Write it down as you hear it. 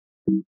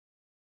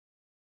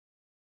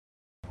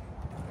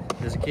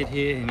There's a kid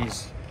here and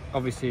he's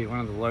obviously one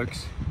of the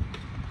lokes.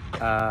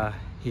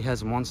 He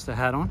has a Monster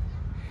hat on.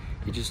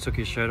 He just took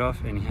his shirt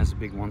off and he has a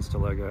big Monster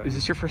logo. Is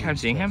this your first time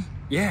seeing him?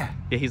 Yeah.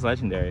 Yeah, he's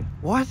legendary.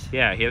 What?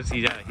 Yeah, he's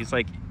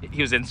like,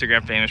 he was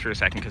Instagram famous for a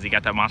second because he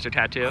got that Monster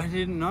tattoo. I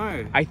didn't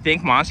know. I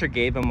think Monster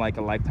gave him like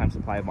a lifetime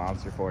supply of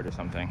Monster for it or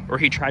something. Or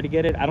he tried to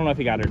get it. I don't know if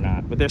he got it or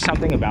not, but there's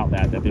something about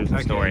that there's a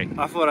story.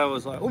 I thought I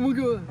was like, oh my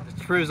God. It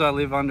proves I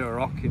live under a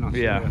rock in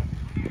Australia.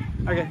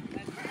 Yeah. Okay.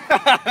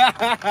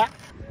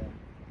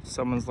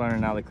 Someone's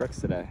learning Nollie crooks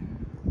today.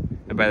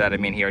 And by that I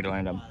mean he already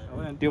learned them.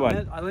 Do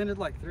one. I landed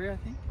like 3, I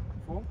think.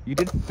 4. You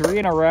did 3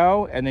 in a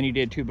row, and then you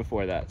did 2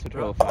 before that, so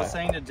total of 5. I was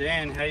saying to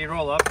Dan, how you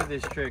roll up with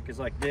this trick is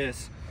like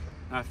this.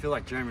 And I feel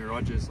like Jeremy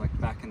Rogers, like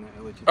back in the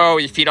early 2000s. Oh,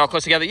 your feet all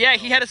close together. Yeah,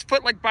 he had his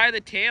foot like by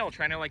the tail,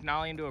 trying to like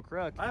nollie into a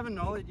crook. I haven't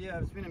nollied, yeah,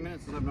 it's been a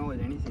minute since I've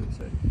nollied anything,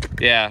 so.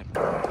 Yeah.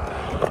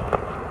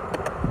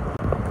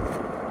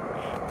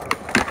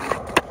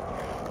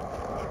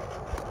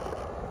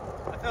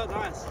 That felt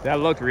nice. That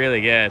looked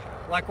really good.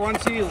 Like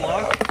once you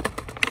lock,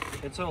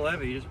 it's all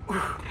over. You just.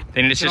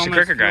 Then it's just a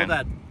cricket grind.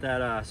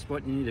 That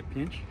spot you need to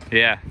pinch.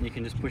 Yeah. And you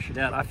can just push it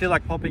out. I feel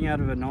like popping out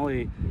of a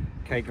nollie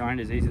K grind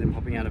is easier than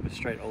popping out of a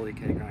straight ollie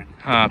K grind.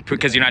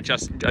 Because you're not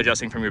just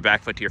adjusting from your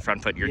back foot to your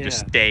front foot. You're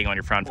just staying on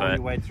your front foot. All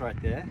your weight's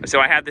right there. So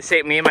I have the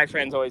same. Me and my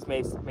friends always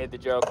made the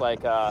joke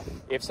like,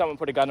 if someone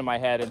put a gun to my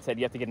head and said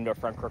you have to get into a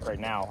front crook right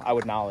now, I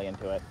would nollie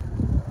into it.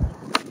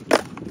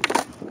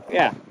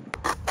 Yeah.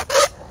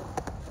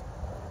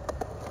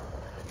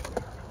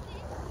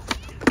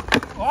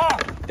 Oh!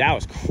 That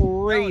was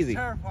crazy.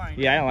 That was terrifying.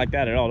 Yeah, I don't like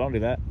that at all. Don't do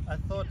that. I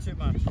thought too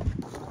much.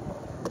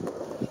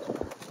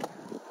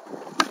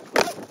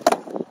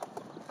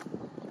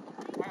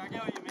 I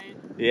get what you mean.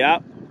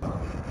 Yep.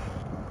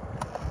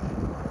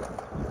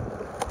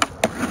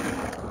 I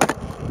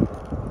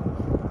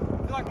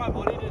feel like my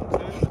body didn't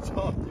turn the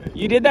top, dude.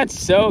 You did that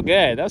so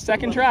good. That was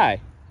second try.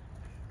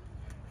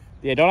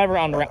 Yeah, don't ever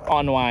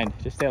unwind.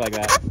 Just stay like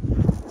that.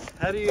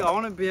 How do you, I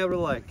want to be able to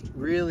like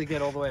really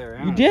get all the way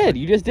around. You did.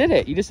 You just did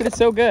it. You just did it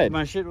so good.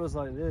 My shit was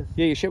like this.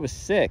 Yeah, your shit was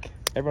sick.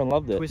 Everyone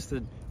loved it.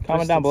 Twisted.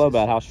 Comment down below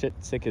about how sick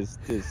his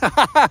how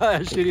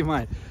shitty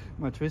my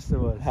twister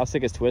was. How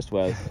sick his twist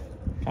was.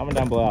 Comment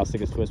down below how sick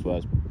his twist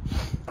was.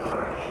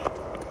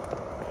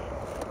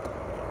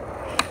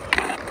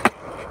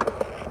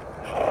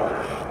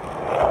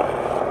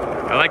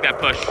 I like that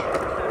push.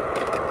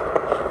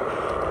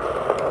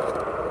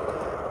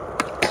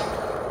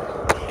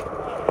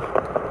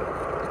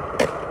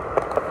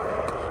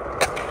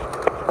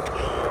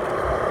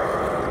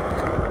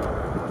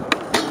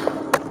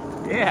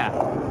 Yeah.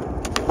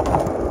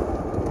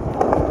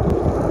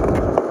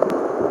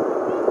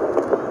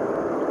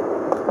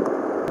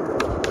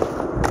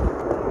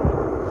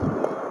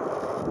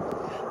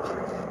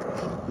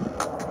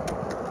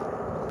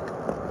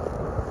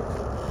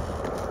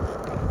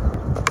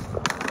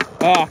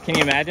 Oh, can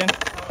you imagine?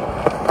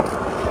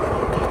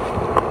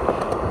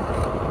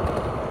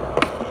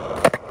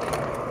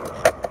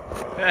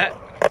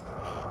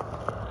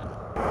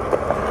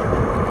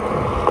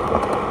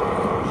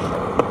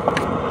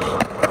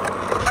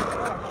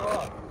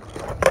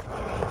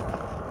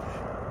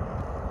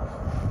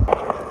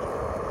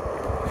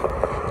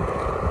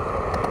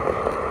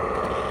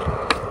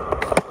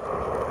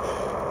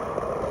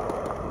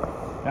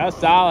 That was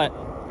solid.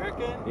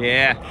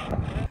 Yeah.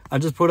 I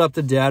just put up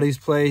to Dowdy's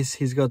place.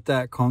 He's got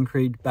that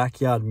concrete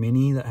backyard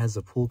mini that has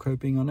a pool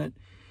coping on it.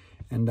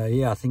 And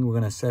yeah, I think we're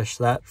going to sesh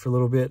that for a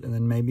little bit and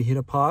then maybe hit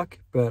a park.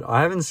 But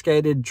I haven't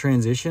skated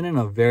transition in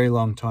a very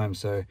long time.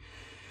 So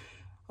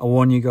I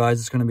warn you guys,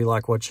 it's going to be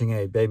like watching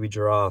a baby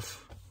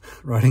giraffe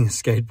riding a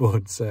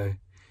skateboard. So.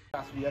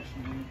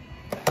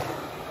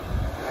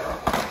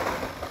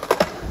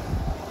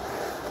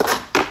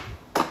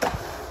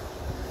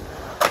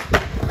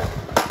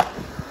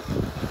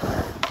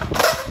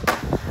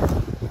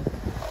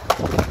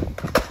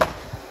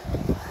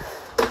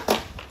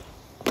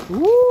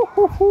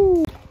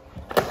 Woo-hoo-hoo.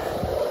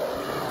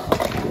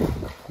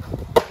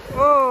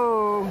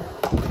 Oh.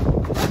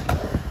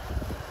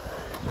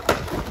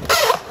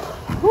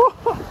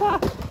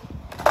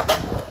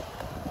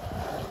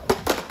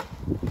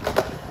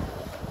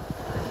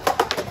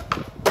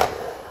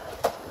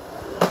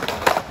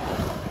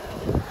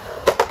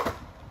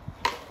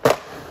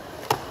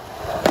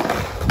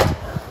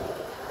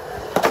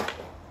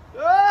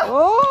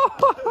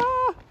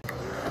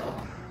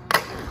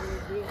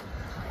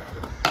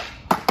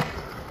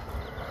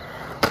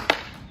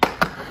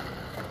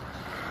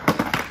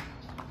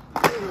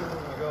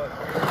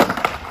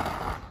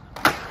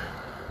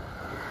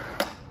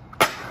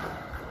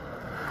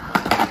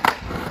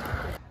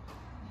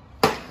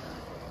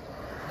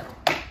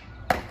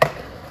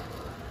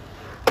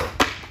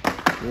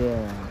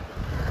 Yeah.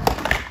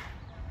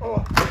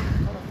 Oh.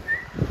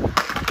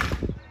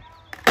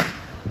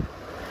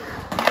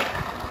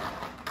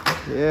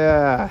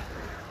 Yeah.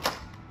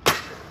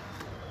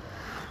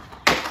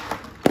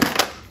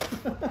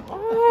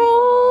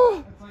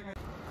 Oh.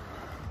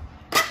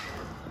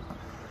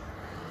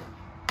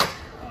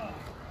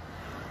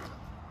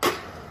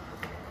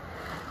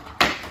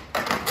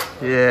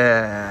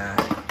 Yeah.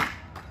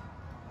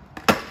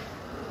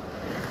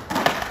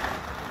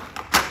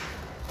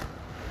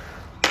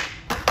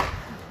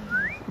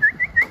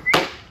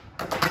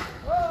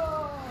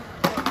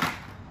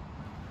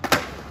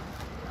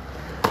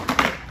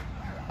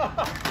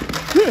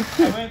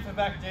 I went for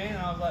back D and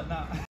I was like,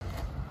 nah.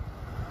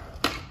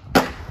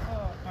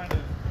 Oh, kind of.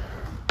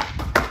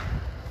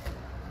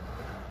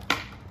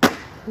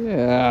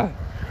 Yeah.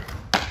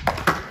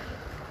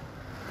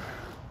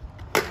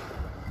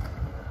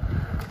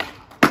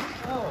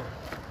 Oh.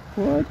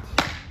 What?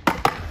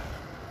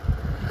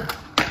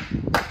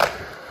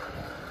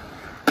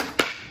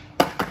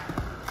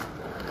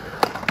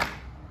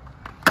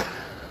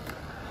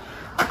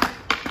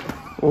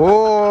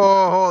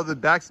 Oh, the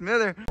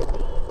backsmither.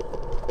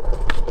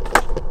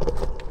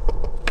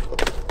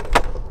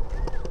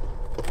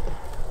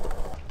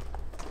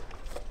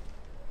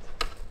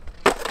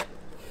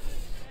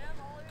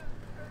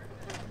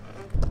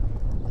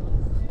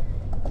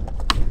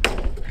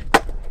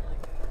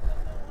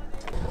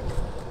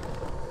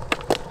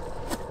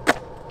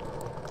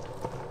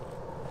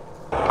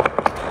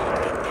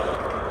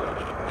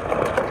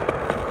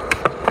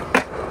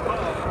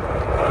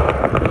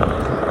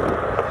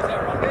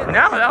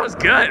 No, that was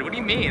good. What do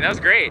you mean? That was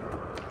great.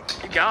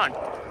 Keep going.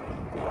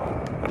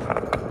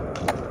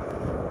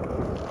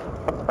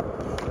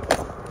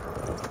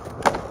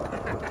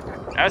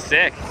 That was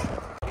sick.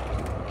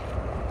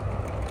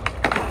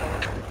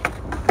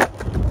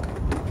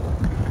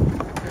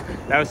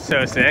 That was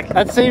so sick.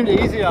 That seemed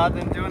easier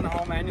than doing the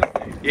whole manual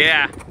thing.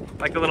 Yeah,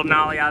 like the little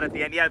nollie out at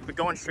the end. Yeah, but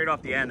going straight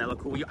off the end, that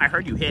looked cool. I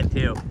heard you hit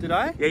too. Did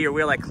I? Yeah, your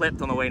wheel like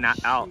clipped on the way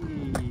not out.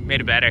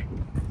 Made it better.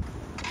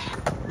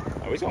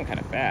 Oh, he's going kind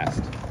of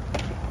fast.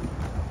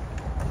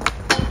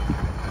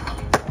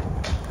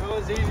 That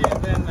was easier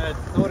than I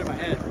thought in my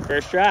head.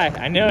 First try,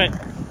 I knew it.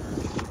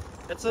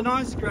 It's a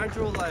nice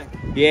gradual, like,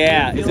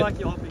 Yeah. you feel like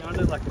you're hopping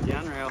under like a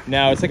down rail.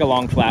 No, it's like a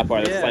long flat bar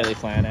that's Yeah. slightly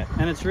slanted.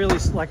 And it's really,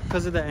 like,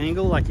 because of the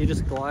angle, like, you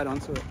just glide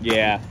onto it.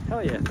 Yeah.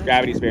 Hell yeah.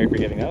 Gravity's very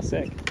forgiving. That was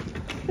sick.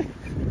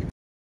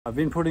 I've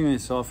been putting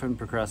this off and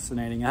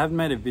procrastinating. I haven't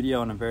made a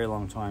video in a very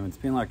long time. It's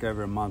been like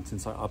over a month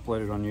since I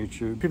uploaded on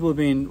YouTube. People have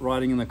been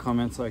writing in the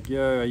comments like,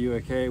 yo, are you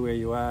okay? Where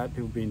you at?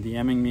 People have been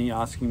DMing me,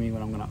 asking me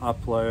when I'm gonna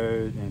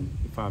upload and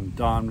if I'm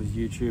done with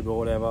YouTube or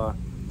whatever.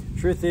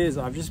 Truth is,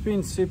 I've just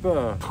been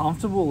super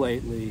comfortable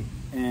lately,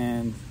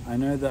 and I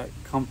know that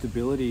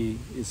comfortability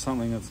is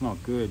something that's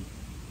not good.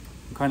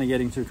 I'm kind of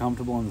getting too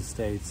comfortable in the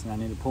States, and I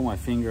need to pull my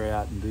finger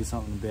out and do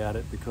something about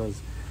it,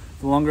 because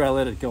the longer I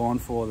let it go on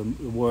for,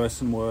 the worse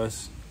and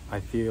worse I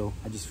feel.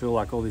 I just feel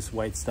like all this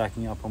weight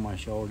stacking up on my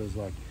shoulders,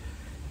 like,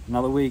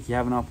 another week you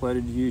haven't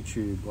uploaded to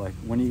YouTube, like,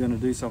 when are you going to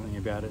do something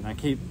about it? And I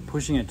keep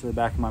pushing it to the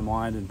back of my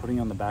mind and putting it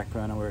on the back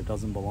burner where it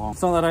doesn't belong.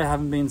 It's not that I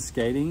haven't been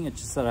skating,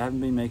 it's just that I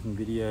haven't been making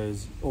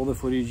videos. All the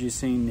footage you've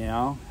seen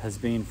now has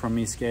been from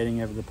me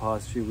skating over the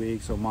past few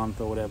weeks or month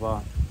or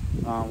whatever.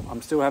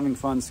 I'm still having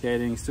fun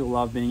skating, still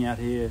love being out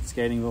here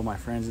skating with all my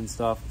friends and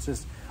stuff. It's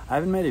just, I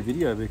haven't made a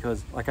video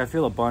because, like, I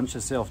feel a bunch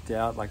of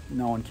self-doubt, like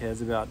no one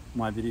cares about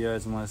my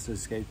videos unless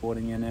there's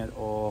skateboarding in it,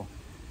 or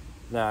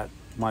that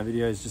my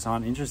videos just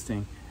aren't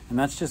interesting. And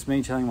that's just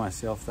me telling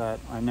myself that.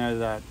 I know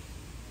that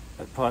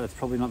it's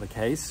probably not the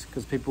case,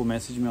 because people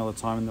message me all the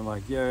time and they're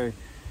like, yo,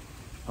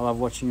 I love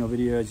watching your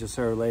videos, you're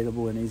so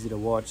relatable and easy to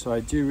watch. So I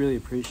do really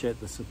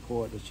appreciate the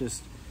support. It's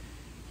just,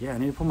 yeah, I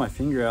need to pull my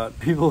finger out.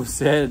 People have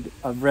said,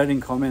 I've read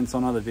in comments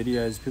on other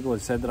videos, people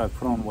have said that I've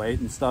put on weight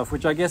and stuff,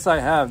 which I guess I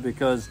have,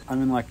 because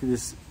I'm in like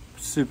this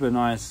super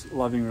nice,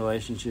 loving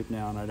relationship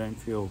now, and I don't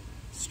feel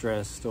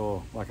stressed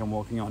or like I'm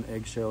walking on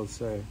eggshells.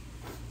 So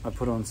I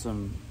put on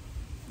some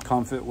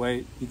comfort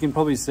weight. You can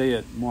probably see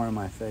it more in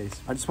my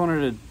face. I just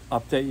wanted to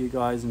update you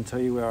guys and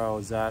tell you where I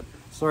was at.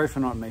 Sorry for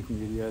not making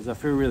videos. I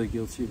feel really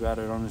guilty about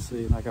it,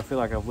 honestly. Like, I feel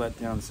like I've let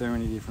down so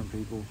many different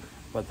people,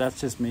 but that's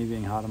just me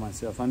being hard on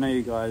myself. I know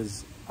you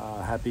guys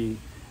are happy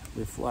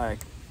with, like,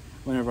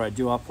 whenever I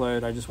do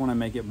upload. I just want to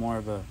make it more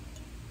of a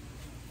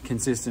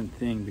consistent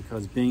thing,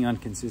 because being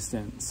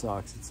inconsistent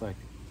sucks. It's like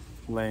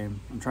lame.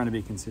 I'm trying to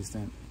be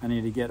consistent. I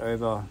need to get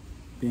over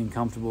being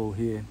comfortable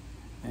here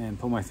and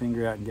pull my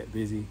finger out and get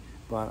busy.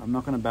 But I'm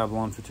not going to babble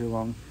on for too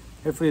long.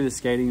 Hopefully the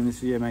skating in this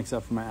video makes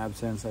up for my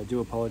absence. I do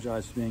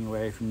apologize for being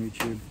away from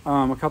YouTube.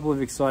 A couple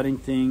of exciting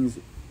things.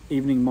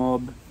 Evening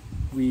Mob,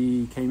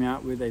 we came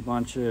out with a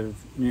bunch of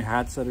new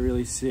hats that are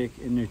really sick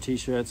and new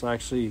t-shirts. I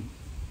actually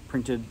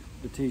printed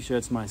the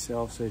t-shirts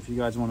myself, so if you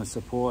guys want to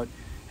support,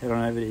 head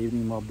on over to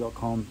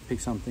eveningmob.com,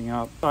 pick something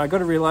up. I got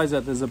to realize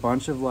that there's a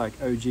bunch of like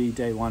OG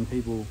day one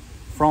people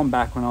from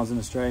back when I was in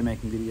Australia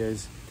making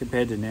videos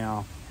compared to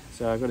now.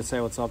 So I've got to say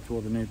what's up to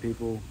all the new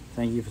people.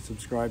 Thank you for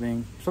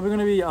subscribing. There's probably going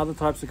to be other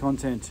types of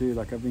content too.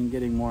 Like, I've been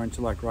getting more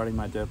into like riding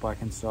my dirt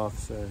bike and stuff.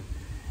 So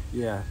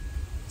yeah,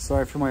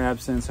 sorry for my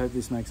absence. Hope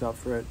this makes up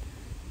for it.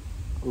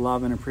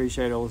 Love and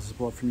appreciate all the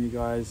support from you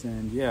guys.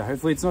 And yeah,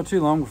 hopefully it's not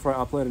too long before I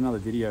upload another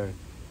video,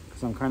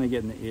 because I'm kind of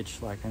getting the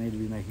itch. Like, I need to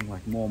be making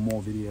like more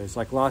videos.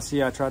 Like last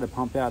year I tried to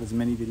pump out as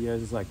many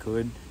videos as I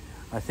could.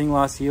 I think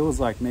last year was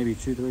like maybe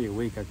 2-3 a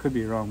week. I could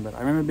be wrong, but I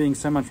remember being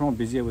so much more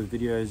busier with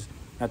videos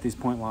at this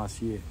point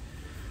last year.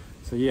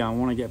 So yeah, I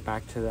want to get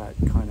back to that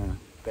kind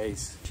of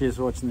base. Cheers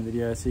for watching the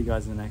video. See you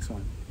guys in the next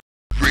one.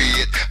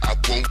 Red, I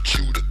want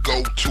you to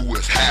go to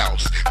his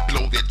house.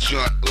 Blow that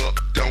joint up,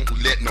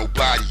 don't let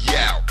nobody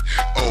out.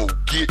 Oh,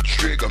 get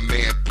Trigger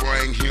Man,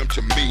 bring him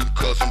to me,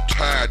 cause I'm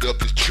tired of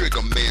this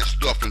Trigger Man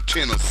stuff in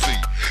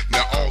Tennessee.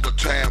 Now all the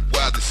time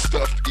while this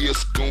stuff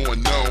is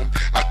going on,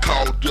 I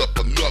called up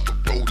another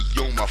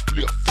roadie on my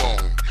flip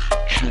phone.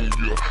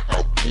 Junior,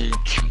 I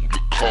want you to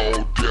call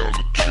down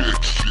to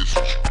Texas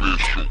and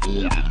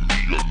special order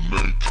me